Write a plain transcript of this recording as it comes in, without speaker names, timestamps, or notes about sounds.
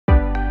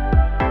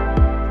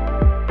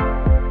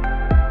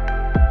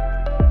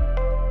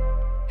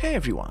Hey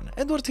everyone,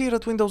 Edward here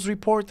at Windows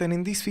Report, and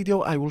in this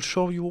video I will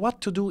show you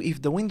what to do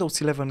if the Windows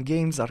 11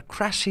 games are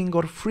crashing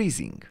or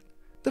freezing.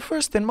 The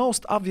first and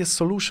most obvious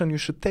solution you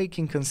should take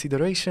in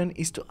consideration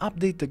is to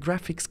update the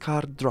graphics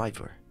card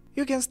driver.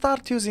 You can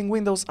start using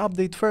Windows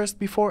Update first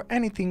before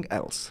anything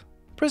else.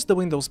 Press the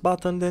Windows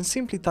button, then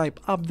simply type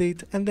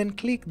Update and then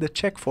click the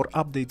Check for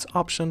Updates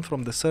option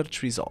from the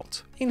search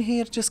results. In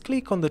here, just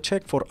click on the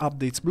Check for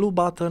Updates blue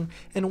button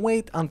and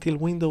wait until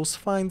Windows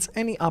finds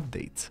any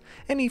updates,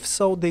 and if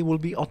so, they will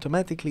be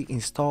automatically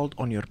installed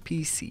on your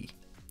PC.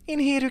 In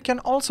here you can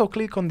also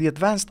click on the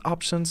advanced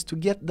options to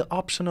get the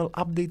optional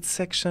updates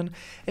section,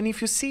 and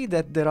if you see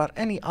that there are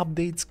any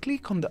updates,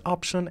 click on the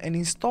option and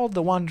install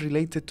the one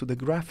related to the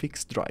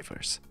graphics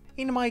drivers.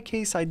 In my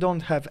case I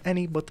don't have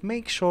any, but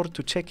make sure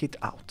to check it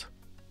out.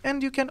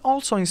 And you can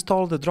also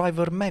install the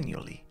driver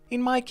manually.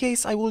 In my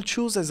case I will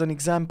choose as an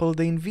example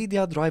the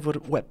NVIDIA driver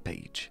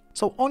webpage.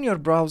 So on your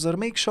browser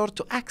make sure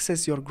to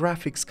access your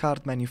graphics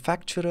card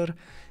manufacturer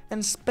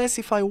and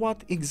specify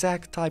what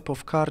exact type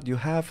of card you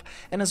have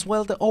and as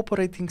well the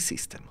operating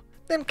system.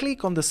 Then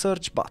click on the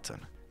search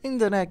button. In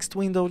the next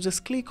window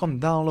just click on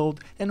download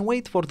and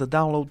wait for the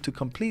download to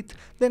complete,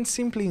 then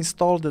simply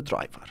install the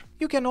driver.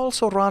 You can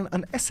also run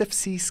an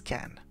SFC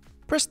scan.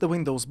 Press the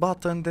Windows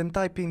button, then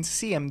type in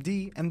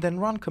CMD and then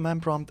run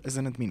command prompt as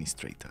an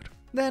administrator.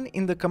 Then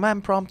in the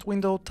command prompt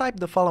window type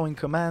the following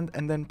command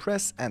and then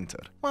press enter.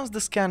 Once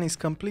the scan is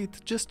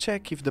complete, just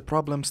check if the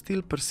problem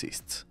still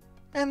persists.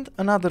 And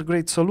another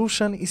great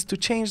solution is to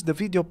change the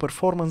video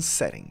performance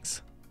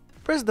settings.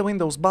 Press the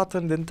Windows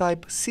button, then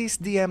type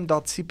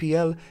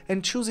sysdm.cpl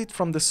and choose it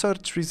from the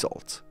search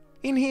results.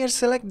 In here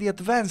select the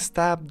Advanced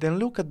tab, then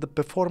look at the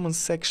Performance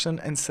section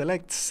and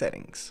select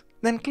Settings.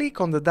 Then click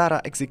on the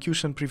Data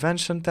Execution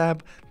Prevention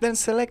tab, then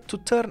select to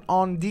turn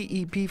on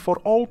DEP for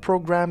all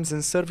programs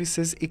and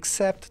services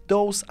except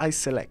those I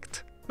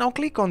select. Now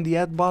click on the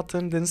Add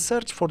button, then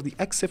search for the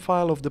exe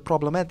file of the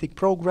problematic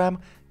program,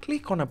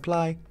 click on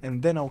Apply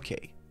and then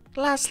OK.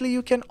 Lastly,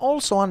 you can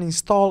also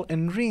uninstall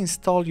and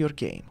reinstall your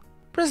game.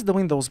 Press the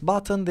Windows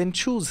button, then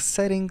choose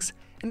Settings,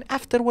 and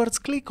afterwards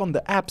click on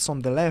the Apps on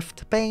the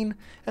left pane,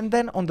 and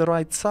then on the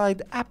right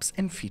side Apps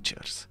and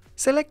Features.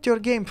 Select your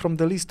game from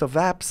the list of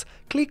apps,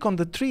 click on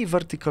the 3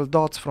 vertical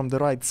dots from the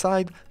right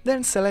side,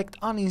 then select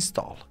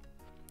Uninstall.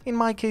 In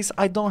my case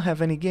I don't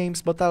have any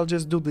games, but I'll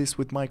just do this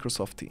with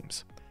Microsoft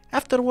Teams.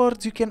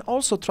 Afterwards you can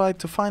also try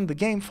to find the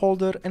game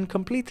folder and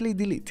completely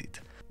delete it,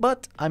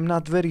 but I'm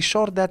not very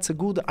sure that's a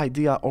good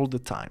idea all the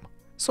time.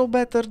 So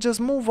better just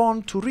move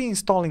on to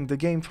reinstalling the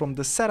game from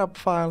the setup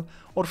file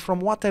or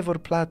from whatever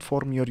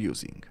platform you're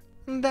using.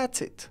 And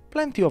that's it.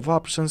 Plenty of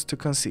options to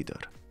consider.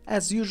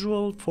 As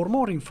usual, for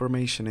more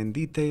information and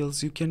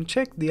details, you can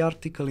check the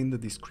article in the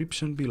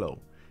description below.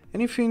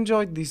 And if you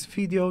enjoyed this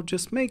video,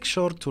 just make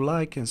sure to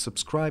like and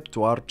subscribe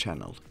to our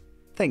channel.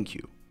 Thank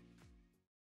you.